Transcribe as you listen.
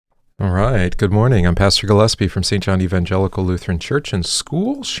All right. Good morning. I'm Pastor Gillespie from St. John Evangelical Lutheran Church and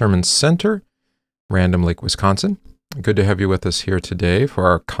School, Sherman Center, Random Lake, Wisconsin. Good to have you with us here today for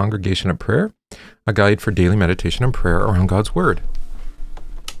our Congregation of Prayer, a guide for daily meditation and prayer around God's Word.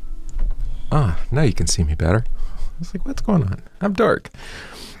 Now you can see me better. I was like, what's going on? I'm dark.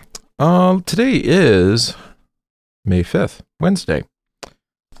 Today is May 5th, Wednesday.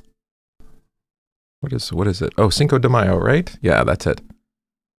 What is it? Oh, Cinco de Mayo, right? Yeah, that's it.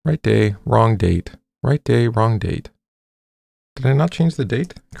 Right day, wrong date. Right day, wrong date. Did I not change the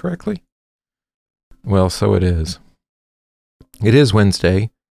date correctly? Well, so it is. It is Wednesday,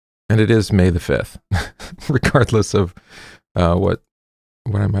 and it is May the 5th, regardless of what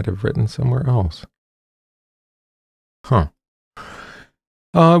I might have written somewhere else. We're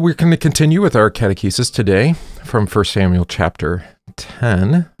going to continue with our catechesis today from 1 Samuel chapter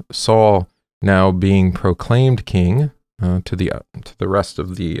 10. Saul now being proclaimed king to the rest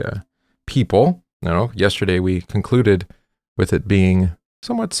of the people. Yesterday we concluded with it being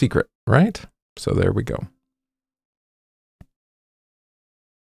somewhat secret, right? So there we go.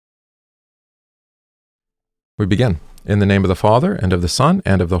 We begin. In the name of the Father, and of the Son,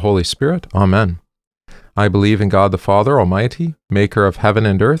 and of the Holy Spirit. Amen. I believe in God the Father Almighty, maker of heaven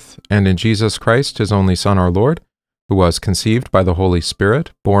and earth, and in Jesus Christ, his only Son, our Lord, who was conceived by the Holy Spirit,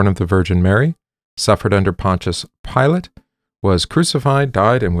 born of the Virgin Mary, suffered under Pontius Pilate, was crucified,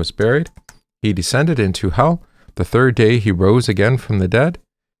 died, and was buried. He descended into hell. The third day he rose again from the dead.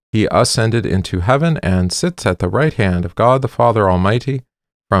 He ascended into heaven and sits at the right hand of God the Father Almighty.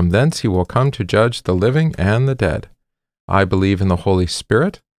 From thence he will come to judge the living and the dead. I believe in the Holy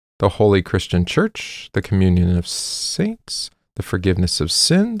Spirit, the holy Christian Church, the communion of saints, the forgiveness of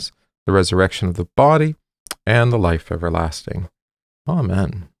sins, the resurrection of the body, and the life everlasting.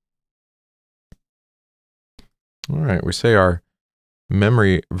 Amen. All right, we say our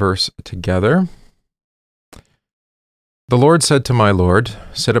memory verse together. The Lord said to my Lord,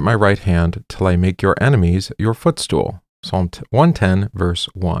 sit at my right hand till I make your enemies your footstool. Psalm 110, verse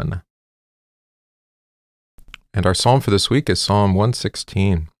 1. And our psalm for this week is Psalm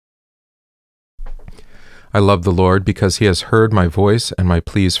 116. I love the Lord because he has heard my voice and my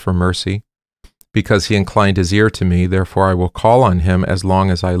pleas for mercy. Because he inclined his ear to me, therefore I will call on him as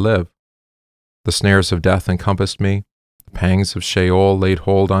long as I live. The snares of death encompassed me. The pangs of Sheol laid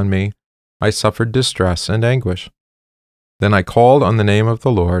hold on me. I suffered distress and anguish. Then I called on the name of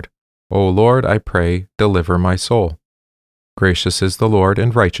the Lord. O Lord, I pray, deliver my soul. Gracious is the Lord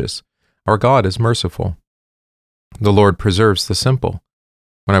and righteous. Our God is merciful. The Lord preserves the simple.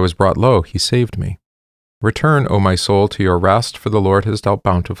 When I was brought low, he saved me. Return, O my soul, to your rest, for the Lord has dealt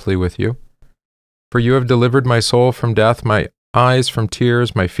bountifully with you. For you have delivered my soul from death, my eyes from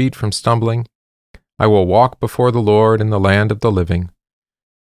tears, my feet from stumbling. I will walk before the Lord in the land of the living.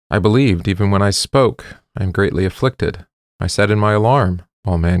 I believed even when I spoke. I am greatly afflicted. I said in my alarm,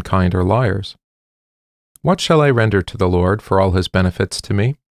 all mankind are liars. What shall I render to the Lord for all his benefits to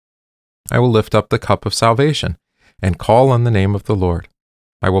me? I will lift up the cup of salvation and call on the name of the Lord.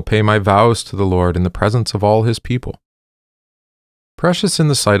 I will pay my vows to the Lord in the presence of all his people. Precious in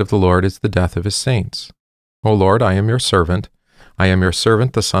the sight of the Lord is the death of his saints. O Lord, I am your servant. I am your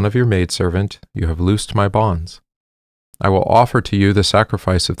servant, the son of your maidservant. You have loosed my bonds. I will offer to you the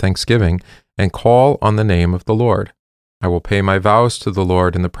sacrifice of thanksgiving and call on the name of the Lord. I will pay my vows to the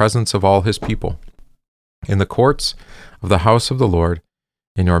Lord in the presence of all his people. In the courts of the house of the Lord,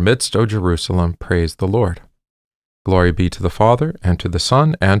 in your midst, O Jerusalem, praise the Lord. Glory be to the Father, and to the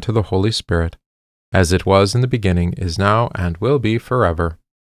Son, and to the Holy Spirit, as it was in the beginning, is now, and will be forever.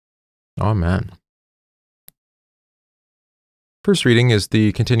 Amen. First reading is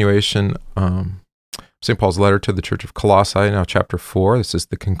the continuation of St. Paul's letter to the Church of Colossae, now chapter 4. This is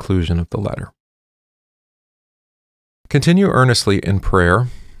the conclusion of the letter. Continue earnestly in prayer,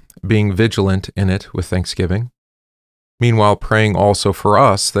 being vigilant in it with thanksgiving. Meanwhile, praying also for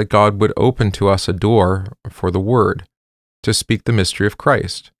us that God would open to us a door for the word, to speak the mystery of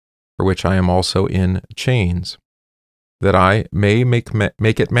Christ, for which I am also in chains, that I may make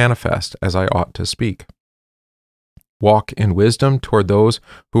it manifest as I ought to speak. Walk in wisdom toward those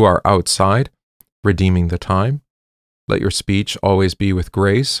who are outside, redeeming the time. Let your speech always be with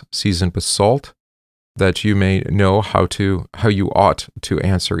grace, seasoned with salt, that you may know how you ought to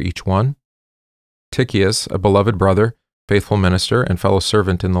answer each one. Tychicus, a beloved brother, faithful minister, and fellow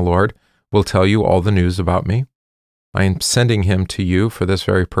servant in the Lord, will tell you all the news about me. I am sending him to you for this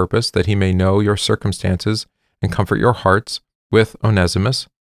very purpose, that he may know your circumstances and comfort your hearts with Onesimus,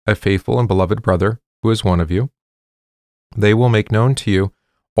 a faithful and beloved brother, who is one of you. They will make known to you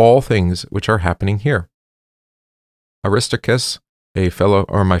all things which are happening here. Aristarchus,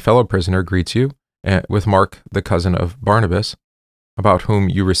 my fellow prisoner greets you, with Mark, the cousin of Barnabas, about whom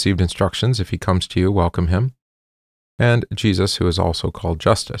you received instructions. If he comes to you, welcome him. And Jesus, who is also called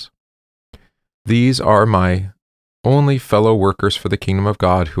Justus. These are my only fellow workers for the kingdom of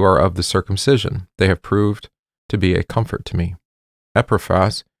God who are of the circumcision. They have proved to be a comfort to me.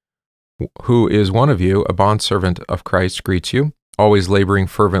 Epaphras, who is one of you, a bondservant of Christ, greets you, always laboring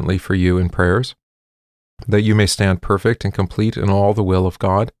fervently for you in prayers, that you may stand perfect and complete in all the will of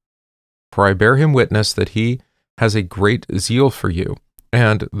God. For I bear him witness that he has a great zeal for you,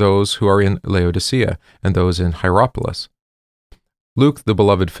 and those who are in Laodicea, and those in Hierapolis. Luke, the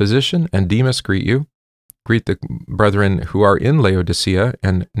beloved physician, and Demas greet you. Greet the brethren who are in Laodicea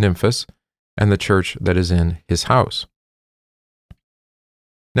and Nymphas, and the church that is in his house.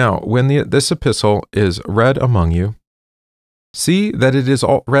 Now, when this epistle is read among you, see that it is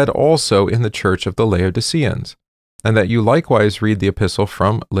read also in the church of the Laodiceans, and that you likewise read the epistle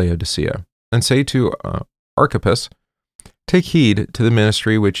from Laodicea, and say to Archippus, take heed to the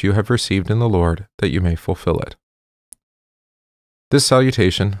ministry which you have received in the Lord, that you may fulfill it. This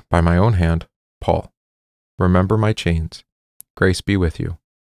salutation, by my own hand, Paul. Remember my chains. Grace be with you.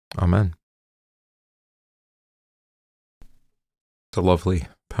 Amen. It's a lovely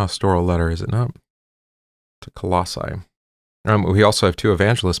pastoral letter, is it not? To Colossae. We also have two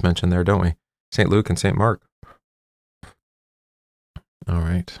evangelists mentioned there, don't we? St. Luke and St. Mark. All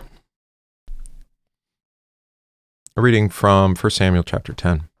right. A reading from 1 Samuel chapter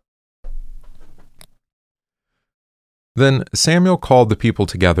 10. Then Samuel called the people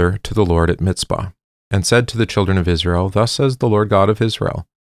together to the Lord at Mizpah, and said to the children of Israel, Thus says the Lord God of Israel,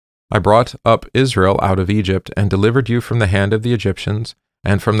 I brought up Israel out of Egypt, and delivered you from the hand of the Egyptians,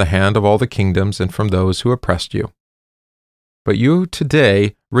 and from the hand of all the kingdoms, and from those who oppressed you. But you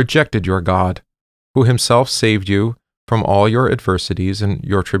today rejected your God, who himself saved you from all your adversities and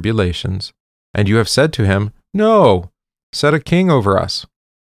your tribulations, and you have said to him, No, set a king over us.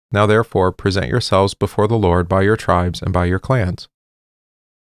 Now therefore present yourselves before the Lord by your tribes and by your clans.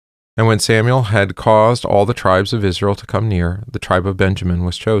 And when Samuel had caused all the tribes of Israel to come near, the tribe of Benjamin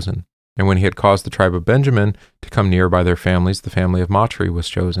was chosen. And when he had caused the tribe of Benjamin to come near by their families, the family of Matri was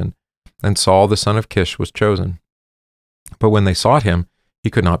chosen. And Saul the son of Kish was chosen. But when they sought him, he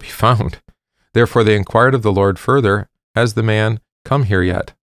could not be found. Therefore they inquired of the Lord further, Has the man come here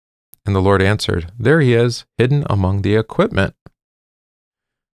yet? And the Lord answered, There he is, hidden among the equipment.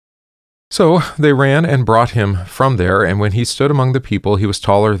 So they ran and brought him from there, and when he stood among the people, he was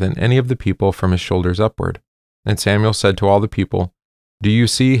taller than any of the people from his shoulders upward. And Samuel said to all the people, Do you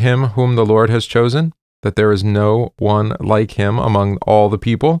see him whom the Lord has chosen, that there is no one like him among all the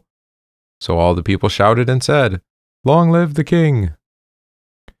people? So all the people shouted and said, Long live the king!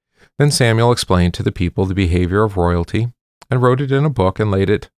 Then Samuel explained to the people the behavior of royalty, and wrote it in a book and laid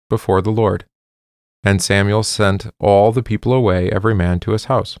it before the Lord. And Samuel sent all the people away, every man to his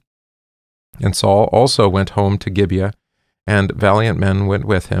house. And Saul also went home to Gibeah, and valiant men went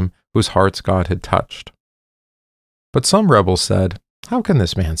with him, whose hearts God had touched. But some rebels said, How can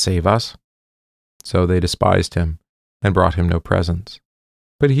this man save us? So they despised him, and brought him no presents.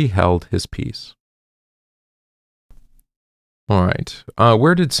 But he held his peace. All right.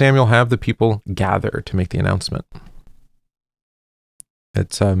 Where did Samuel have the people gather to make the announcement?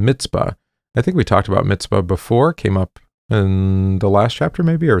 It's Mizpah. I think we talked about Mizpah before. Came up in the last chapter,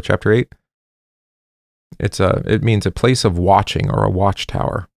 maybe, or chapter 8. It means a place of watching or a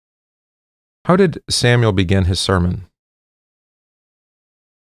watchtower. How did Samuel begin his sermon?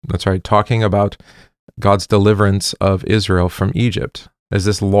 That's right, talking about God's deliverance of Israel from Egypt. Is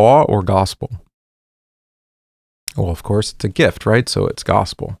this law or gospel? Well, of course, it's a gift, right? So it's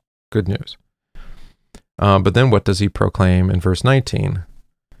gospel. Good news. But then what does he proclaim in verse 19?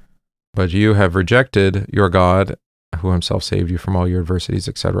 But you have rejected your God, who himself saved you from all your adversities,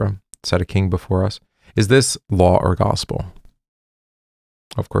 etc., set a king before us. Is this law or gospel?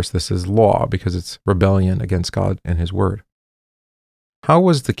 Of course, this is law because it's rebellion against God and his word. How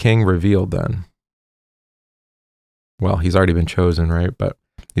was the king revealed then? Well, he's already been chosen, right? But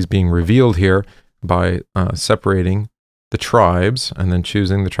he's being revealed here by separating the tribes and then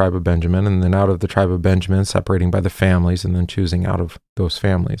choosing the tribe of Benjamin, and then out of the tribe of Benjamin, separating by the families and then choosing out of those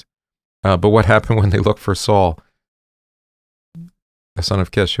families. But what happened when they looked for Saul, the son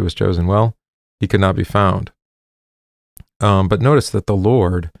of Kish, who was chosen? Well, he could not be found. But notice that the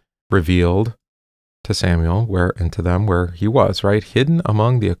Lord revealed to Samuel and to them where he was, right? Hidden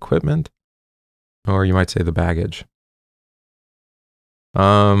among the equipment, or you might say the baggage.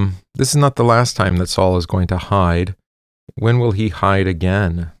 This is not the last time that Saul is going to hide. When will he hide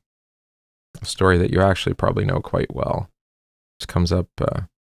again? A story that you actually probably know quite well. This comes up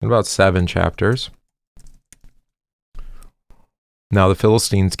in about 7 chapters. Now the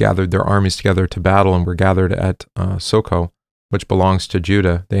Philistines gathered their armies together to battle and were gathered at Socoh, which belongs to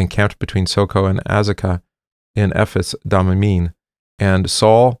Judah. They encamped between Socoh and Azekah in Ephes Dammim. And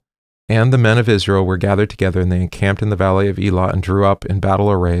Saul and the men of Israel were gathered together, and they encamped in the valley of Elah and drew up in battle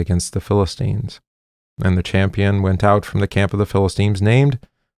array against the Philistines. And the champion went out from the camp of the Philistines, named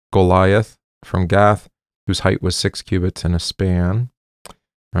Goliath from Gath, whose height was 6 cubits and a span.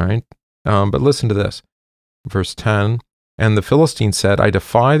 All right. But listen to this. Verse 10. And the Philistines said, I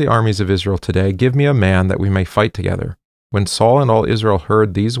defy the armies of Israel today. Give me a man that we may fight together. When Saul and all Israel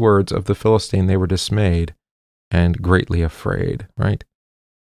heard these words of the Philistine, they were dismayed and greatly afraid. Right?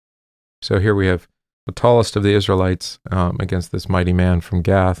 So here we have the tallest of the Israelites against this mighty man from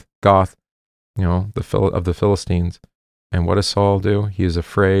Goth, of the Philistines. And what does Saul do? He is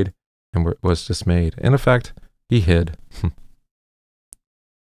afraid and was dismayed. In effect, he hid.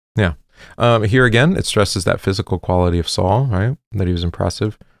 Yeah. Here again, it stresses that physical quality of Saul, right? That he was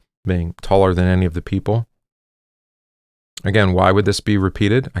impressive, being taller than any of the people. Again, why would this be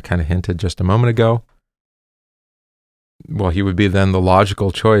repeated? I kind of hinted just a moment ago. Well, he would be then the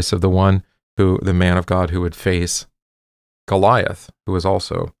logical choice of the man of God who would face Goliath, who was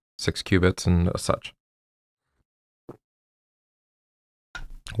also 6 cubits and such.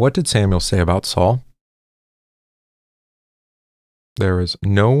 What did Samuel say about Saul? There is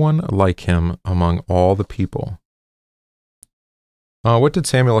no one like him among all the people. What did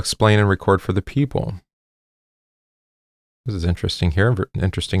Samuel explain and record for the people? This is interesting here.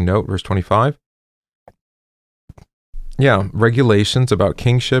 Interesting note, verse 25. Yeah, regulations about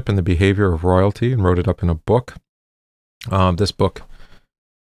kingship and the behavior of royalty, and wrote it up in a book. This book,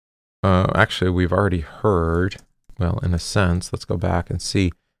 actually, we've already heard, well, in a sense, let's go back and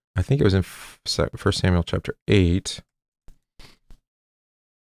see. I think it was in 1 Samuel chapter 8.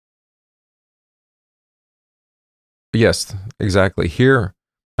 Yes, exactly. Here,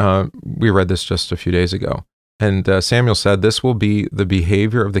 we read this just a few days ago. And Samuel said, this will be the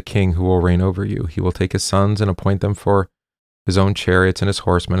behavior of the king who will reign over you. He will take his sons and appoint them for his own chariots and his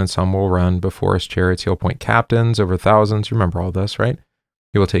horsemen, and some will run before his chariots. He'll appoint captains over thousands. You remember all this, right?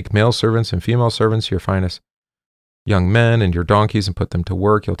 He will take male servants and female servants, your finest young men and your donkeys, and put them to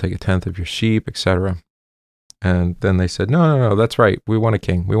work. He'll take 1/10 of your sheep, etc. And then they said, no, that's right. We want a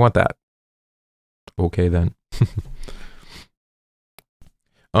king. We want that. Okay, then.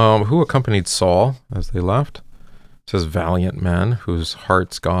 Who accompanied Saul as they left? It says valiant men whose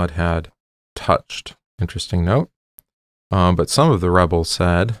hearts God had touched. Interesting note. But some rebels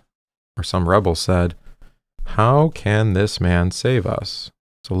said, how can this man save us?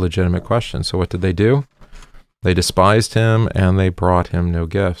 It's a legitimate question. So what did they do? They despised him and they brought him no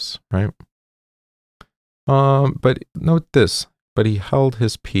gifts, right? But note this, but he held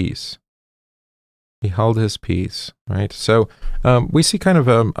his peace. He held his peace, right? So we see kind of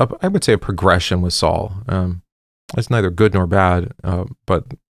I would say a progression with Saul. It's neither good nor bad, but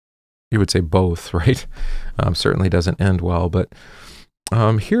you would say both, right? Certainly doesn't end well, but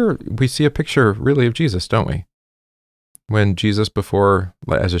here we see a picture really of Jesus, don't we? When Jesus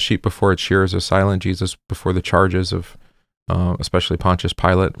as a sheep before its shears is silent, Jesus before the charges of especially Pontius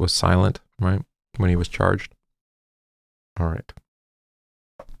Pilate was silent, right? When he was charged. All right.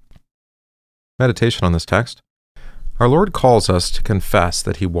 Meditation on this text. Our Lord calls us to confess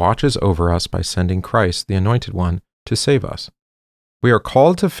that he watches over us by sending Christ, the Anointed One, to save us. We are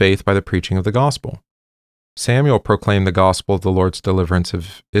called to faith by the preaching of the gospel. Samuel proclaimed the gospel of the Lord's deliverance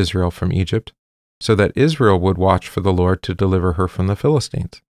of Israel from Egypt, so that Israel would watch for the Lord to deliver her from the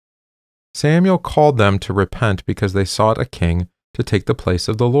Philistines. Samuel called them to repent because they sought a king to take the place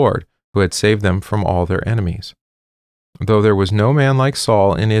of the Lord, who had saved them from all their enemies. Though there was no man like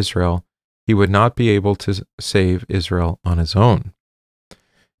Saul in Israel, he would not be able to save Israel on his own.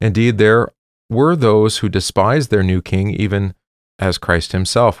 Indeed, there were those who despised their new king, even as Christ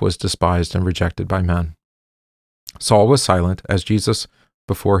himself was despised and rejected by men. Saul was silent, as Jesus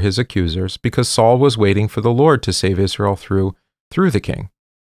before his accusers, because Saul was waiting for the Lord to save Israel through the king.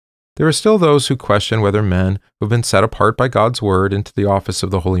 There are still those who question whether men who have been set apart by God's word into the office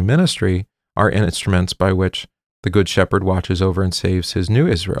of the holy ministry are instruments by which the Good Shepherd watches over and saves his new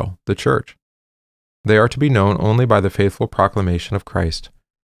Israel, the church. They are to be known only by the faithful proclamation of Christ,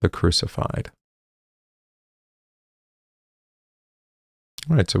 the crucified.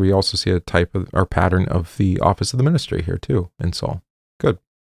 All right, so we also see a type of or pattern of the office of the ministry here too in Saul. Good.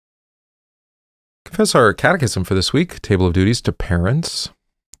 Confess our catechism for this week. Table of duties to parents,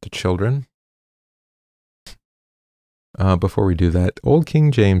 to children. Before we do that, old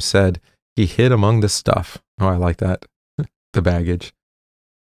King James said, he hid among the stuff. Oh, I like that. the baggage,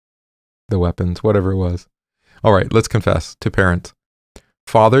 the weapons, whatever it was. All right, let's confess to parents.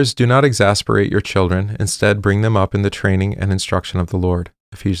 Fathers, do not exasperate your children. Instead, bring them up in the training and instruction of the Lord.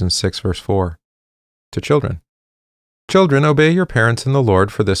 Ephesians 6, verse 4. To children. Children, obey your parents in the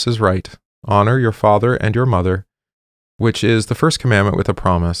Lord, for this is right. Honor your father and your mother, which is the first commandment with a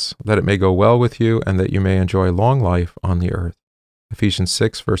promise, that it may go well with you and that you may enjoy long life on the earth. Ephesians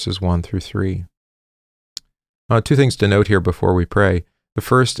 6, verses 1 through 3. Two things to note here before we pray. The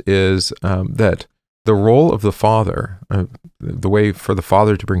first is that the role of the father, the way for the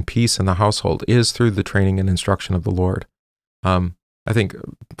father to bring peace in the household, is through the training and instruction of the Lord. I think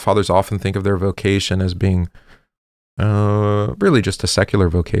fathers often think of their vocation as being really just a secular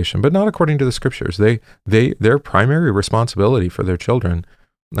vocation, but not according to the scriptures. Their primary responsibility for their children,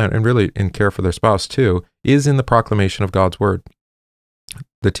 and really in care for their spouse too, is in the proclamation of God's word,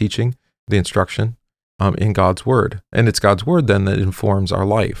 the teaching, the instruction in God's word. And it's God's word then that informs our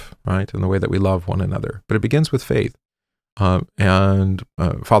life, right, and the way that we love one another. But it begins with faith. And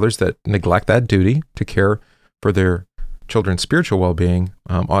fathers that neglect that duty to care for their children's spiritual well-being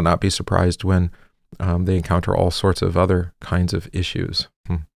ought not be surprised when they encounter all sorts of other kinds of issues.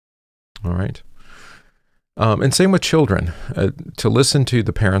 All right. And same with children. To listen to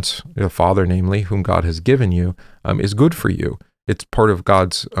the parents, the father namely, whom God has given you, is good for you. It's part of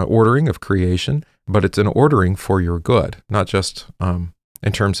God's ordering of creation, but it's an ordering for your good, not just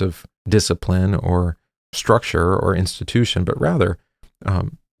in terms of discipline or structure or institution, but rather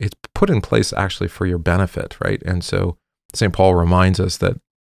it's put in place actually for your benefit, right? And so St. Paul reminds us that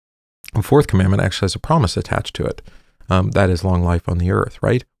the fourth commandment actually has a promise attached to it. That is long life on the earth,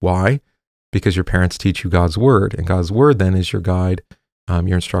 right? Why? Because your parents teach you God's word, and God's word then is your guide,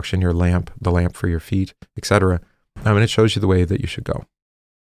 your instruction, your lamp, the lamp for your feet, etc. And it shows you the way that you should go.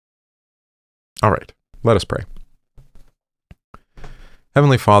 All right, let us pray.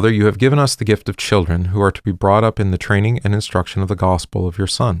 Heavenly Father, you have given us the gift of children who are to be brought up in the training and instruction of the gospel of your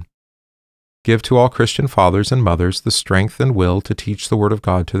Son. Give to all Christian fathers and mothers the strength and will to teach the word of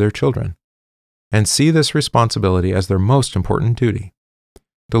God to their children, and see this responsibility as their most important duty.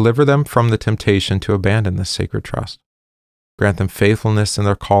 Deliver them from the temptation to abandon this sacred trust. Grant them faithfulness in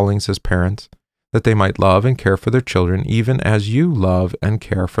their callings as parents, that they might love and care for their children even as you love and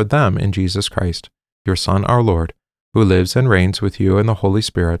care for them in Jesus Christ, your Son, our Lord, who lives and reigns with you in the Holy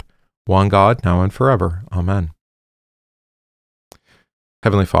Spirit, one God, now and forever. Amen.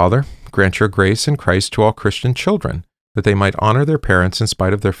 Heavenly Father, grant your grace in Christ to all Christian children, that they might honor their parents in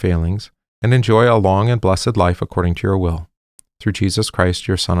spite of their failings, and enjoy a long and blessed life according to your will. Through Jesus Christ,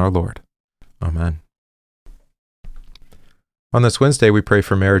 your Son, our Lord. Amen. On this Wednesday, we pray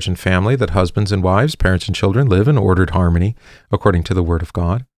for marriage and family, that husbands and wives, parents and children live in ordered harmony according to the Word of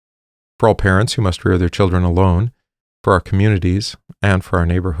God. For all parents who must rear their children alone, for our communities, and for our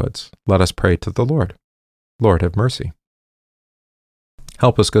neighborhoods, let us pray to the Lord. Lord, have mercy.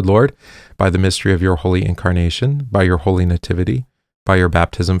 Help us, good Lord, by the mystery of your holy incarnation, by your holy nativity, by your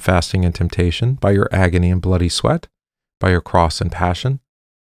baptism, fasting, and temptation, by your agony and bloody sweat, by your cross and passion,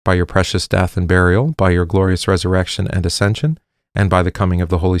 by your precious death and burial, by your glorious resurrection and ascension, and by the coming of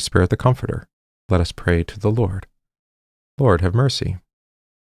the Holy Spirit, the Comforter. Let us pray to the Lord. Lord, have mercy.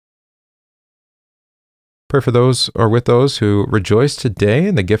 Pray for those, or with those who rejoice today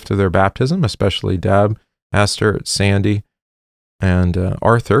in the gift of their baptism, especially Deb, Esther, Sandy, and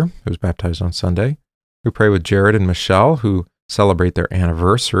Arthur, who was baptized on Sunday. We pray with Jared and Michelle, who celebrate their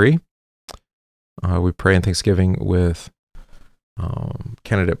anniversary. We pray in thanksgiving with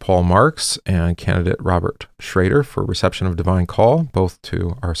candidate Paul Marks and candidate Robert Schrader for reception of divine call, both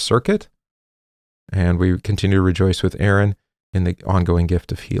to our circuit. And we continue to rejoice with Aaron in the ongoing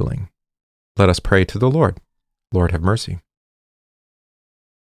gift of healing. Let us pray to the Lord. Lord, have mercy.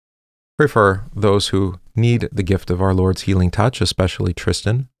 Pray for those who need the gift of our Lord's healing touch, especially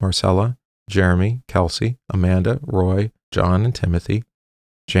Tristan, Marcella, Jeremy, Kelsey, Amanda, Roy, John, and Timothy,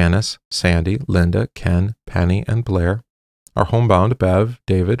 Janice, Sandy, Linda, Ken, Penny, and Blair, our homebound Bev,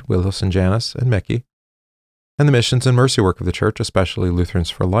 David, Willis, and Janice, and Mickey, and the missions and mercy work of the Church, especially Lutherans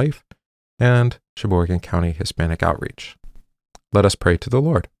for Life, and Sheboygan County Hispanic Outreach. Let us pray to the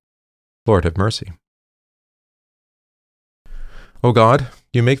Lord. Lord, have mercy. O God,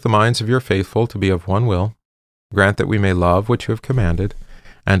 you make the minds of your faithful to be of one will. Grant that we may love what you have commanded,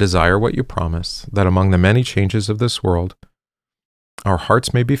 and desire what you promise, that among the many changes of this world, our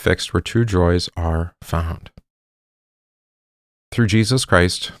hearts may be fixed where true joys are found. Through Jesus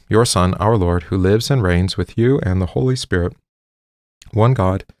Christ, your Son, our Lord, who lives and reigns with you and the Holy Spirit, one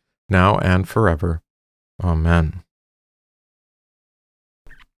God, now and forever. Amen.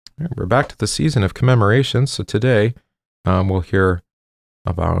 We're back to the season of commemoration. So today, we'll hear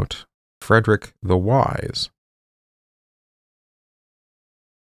about Frederick the Wise.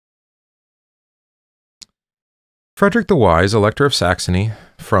 Frederick the Wise, Elector of Saxony,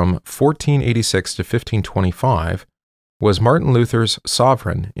 from 1486 to 1525, was Martin Luther's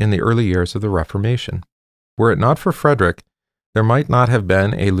sovereign in the early years of the Reformation. Were it not for Frederick, there might not have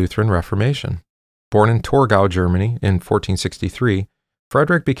been a Lutheran Reformation. Born in Torgau, Germany, in 1463,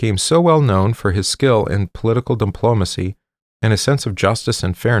 Frederick became so well known for his skill in political diplomacy and his sense of justice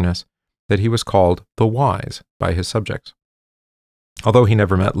and fairness that he was called the Wise by his subjects. Although he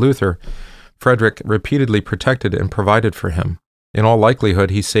never met Luther, Frederick repeatedly protected and provided for him. In all likelihood,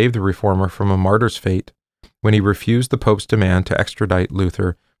 he saved the reformer from a martyr's fate when he refused the Pope's demand to extradite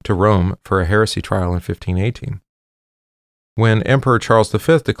Luther to Rome for a heresy trial in 1518. When Emperor Charles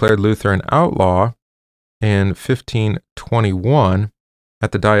V declared Luther an outlaw in 1521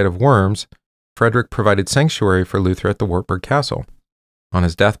 at the Diet of Worms, Frederick provided sanctuary for Luther at the Wartburg Castle. On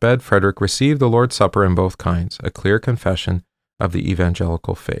his deathbed, Frederick received the Lord's Supper in both kinds, a clear confession of the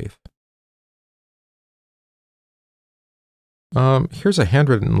evangelical faith. Here's a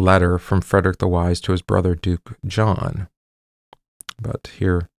handwritten letter from Frederick the Wise to his brother Duke John. But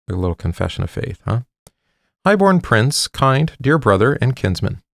here, a little confession of faith, huh? Highborn Prince, kind, dear brother, and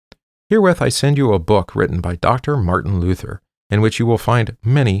kinsman, herewith I send you a book written by Dr. Martin Luther, in which you will find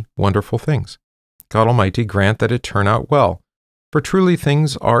many wonderful things. God Almighty grant that it turn out well, for truly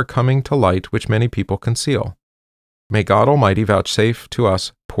things are coming to light which many people conceal. May God Almighty vouchsafe to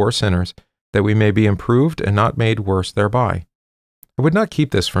us, poor sinners, that we may be improved and not made worse thereby. I would not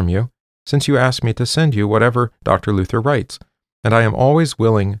keep this from you, since you ask me to send you whatever Dr. Luther writes, and I am always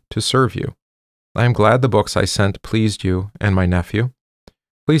willing to serve you. I am glad the books I sent pleased you and my nephew.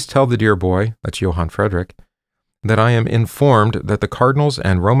 Please tell the dear boy, that's Johann Frederick, that I am informed that the cardinals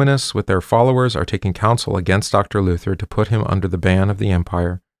and Romanists with their followers are taking counsel against Dr. Luther to put him under the ban of the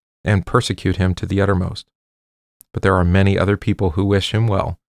empire and persecute him to the uttermost. But there are many other people who wish him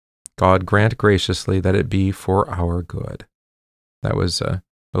well. God grant graciously that it be for our good. That was a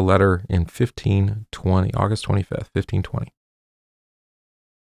letter in 1520, August 25th, 1520.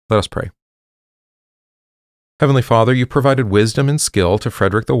 Let us pray. Heavenly Father, you provided wisdom and skill to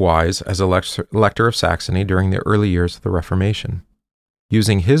Frederick the Wise as Elector of Saxony during the early years of the Reformation.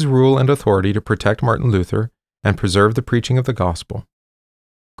 Using his rule and authority to protect Martin Luther and preserve the preaching of the gospel.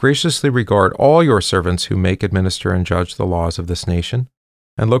 Graciously regard all your servants who make, administer, and judge the laws of this nation,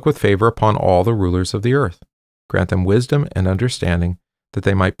 and look with favor upon all the rulers of the earth. Grant them wisdom and understanding, that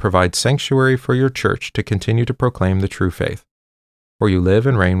they might provide sanctuary for your church to continue to proclaim the true faith. For you live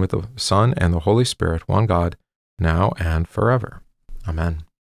and reign with the Son and the Holy Spirit, one God, now and forever. Amen.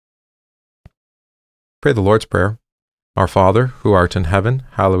 Pray the Lord's Prayer. Our Father, who art in heaven,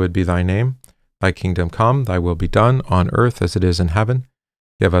 hallowed be thy name. Thy kingdom come, thy will be done, on earth as it is in heaven.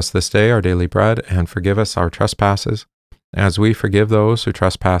 Give us this day our daily bread, and forgive us our trespasses, as we forgive those who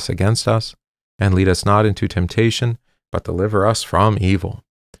trespass against us. And lead us not into temptation, but deliver us from evil.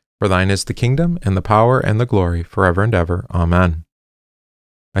 For thine is the kingdom, and the power, and the glory, forever and ever. Amen.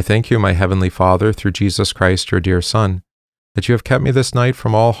 I thank you, my heavenly Father, through Jesus Christ, your dear Son, that you have kept me this night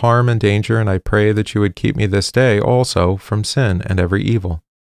from all harm and danger, and I pray that you would keep me this day also from sin and every evil,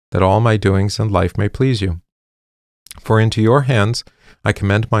 that all my doings and life may please you. For into your hands I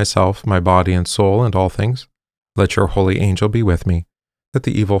commend myself, my body and soul, and all things. Let your holy angel be with me, that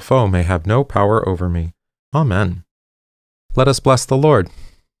the evil foe may have no power over me. Amen. Let us bless the Lord.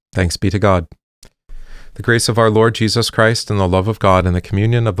 Thanks be to God. The grace of our Lord Jesus Christ and the love of God and the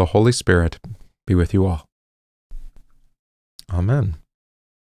communion of the Holy Spirit be with you all. Amen.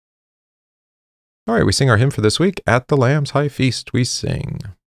 All right, we sing our hymn for this week. At the Lamb's High Feast we sing.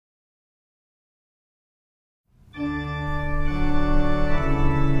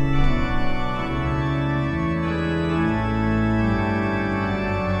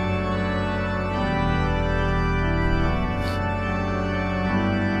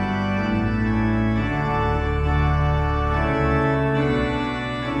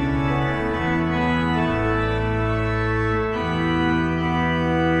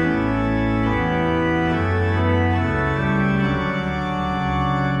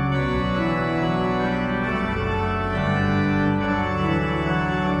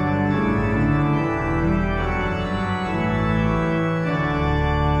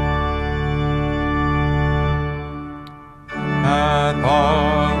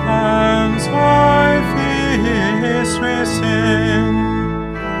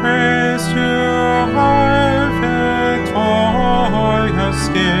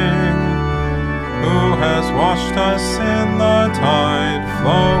 who has washed us in the tide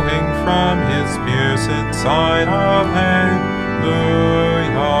flowing from his pierced side. Alleluia.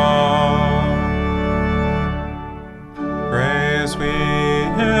 Praise we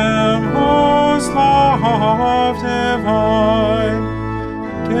him whose love divine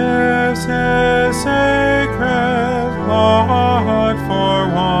gives his sacred blood for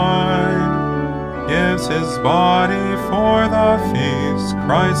wine, gives his body for the feast,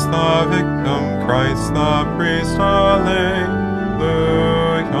 Christ the victim, Christ the priest. Alleluia.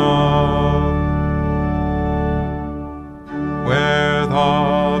 Where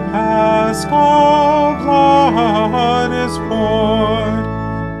the paschal blood is poured,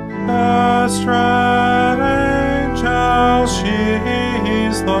 the dread angel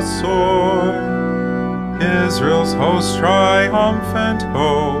sheathes the sword. Israel's host triumphant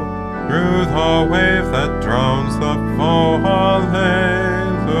go through the wave that drowns the foe. Alleluia.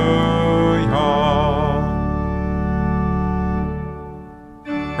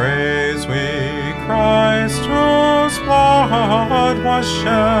 Praise we Christ whose blood was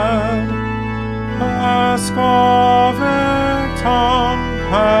shed, paschal victim,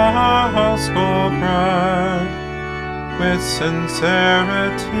 paschal bread. With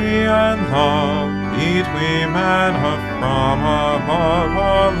sincerity and love eat we manna from above.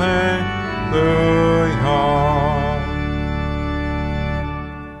 Alleluia.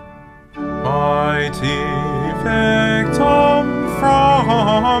 Mighty victim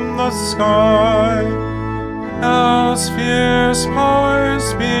from the sky, else fierce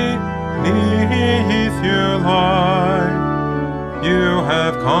powers beneath you lie. You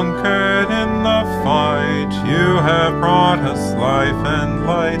have conquered in the fight, you have brought us life and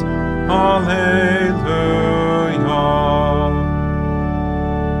light. Alleluia.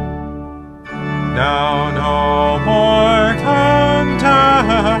 Now no more can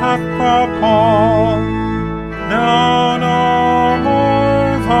death appall, now no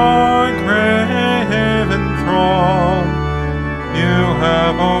more the grave enthrall. You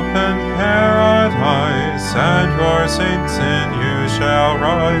have opened paradise, and your saints in you shall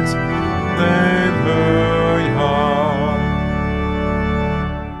rise. Alleluia.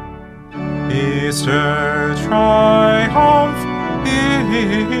 Easter triumph,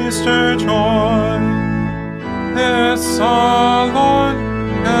 Easter joy, this alone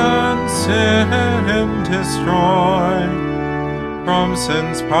can sin destroy. From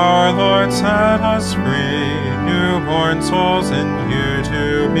sin's power, Lord, set us free, newborn souls in you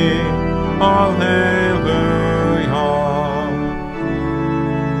to be. Alleluia.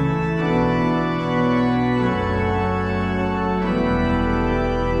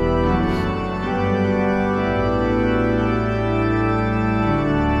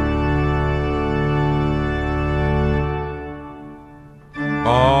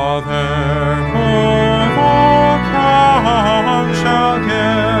 Father, who the crown shall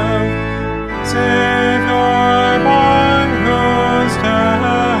give, Savior, by whose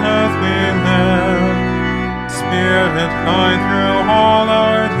death we live, Spirit, guide through all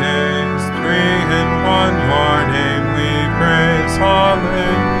our days, three in one, your name we praise.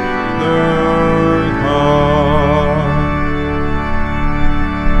 Alleluia.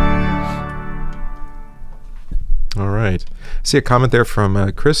 All right. See a comment there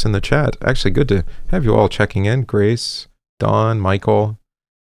from Chris in the chat. Actually, good to have you all checking in. Grace, Dawn, Michael,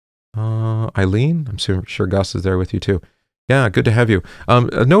 Eileen. I'm sure Gus is there with you too. Yeah, good to have you.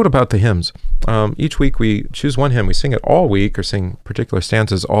 A note about the hymns. Each week we choose one hymn. We sing it all week, or sing particular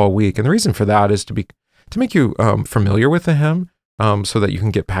stanzas all week. And the reason for that is to make you familiar with the hymn, so that you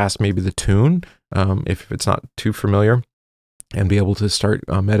can get past maybe the tune, if it's not too familiar, and be able to start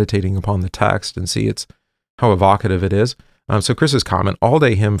meditating upon the text and see how evocative it is. So Chris's comment,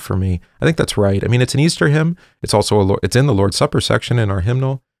 all-day hymn for me, I think that's right. I mean, it's an Easter hymn. It's also it's in the Lord's Supper section in our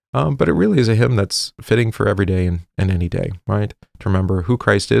hymnal, but it really is a hymn that's fitting for every day and any day, right? To remember who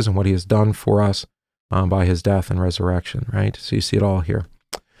Christ is and what he has done for us by his death and resurrection, right? So you see it all here.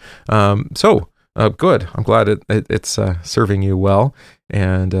 Good. I'm glad it's serving you well,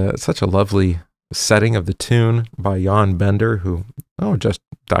 and it's such a lovely setting of the tune by Jan Bender, who just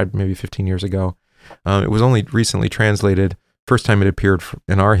died maybe 15 years ago. It was only recently translated. First time it appeared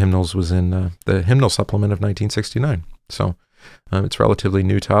in our hymnals was in the hymnal supplement of 1969. So it's relatively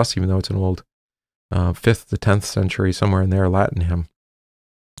new to us, even though it's an old 5th to 10th century, somewhere in there, Latin hymn.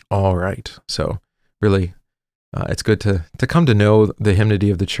 All right. So really, it's good to come to know the hymnody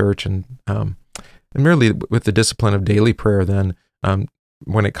of the church, and merely with the discipline of daily prayer, then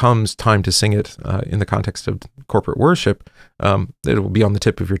when it comes time to sing it in the context of corporate worship, it will be on the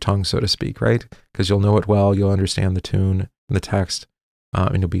tip of your tongue, so to speak, right? Because you'll know it well, you'll understand the tune and the text,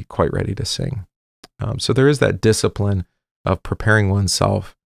 and you'll be quite ready to sing. So there is that discipline of preparing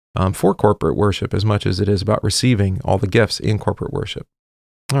oneself for corporate worship as much as it is about receiving all the gifts in corporate worship.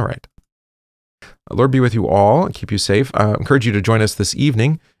 All right. Lord be with you all and keep you safe. I encourage you to join us this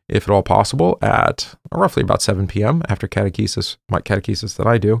evening, if at all possible, at roughly about 7 p.m. after catechesis, my catechesis that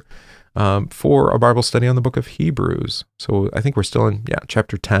I do, for a Bible study on the book of Hebrews. So I think we're still in,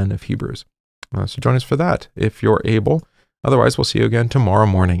 chapter 10 of Hebrews. So join us for that if you're able. Otherwise, we'll see you again tomorrow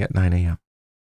morning at 9 a.m.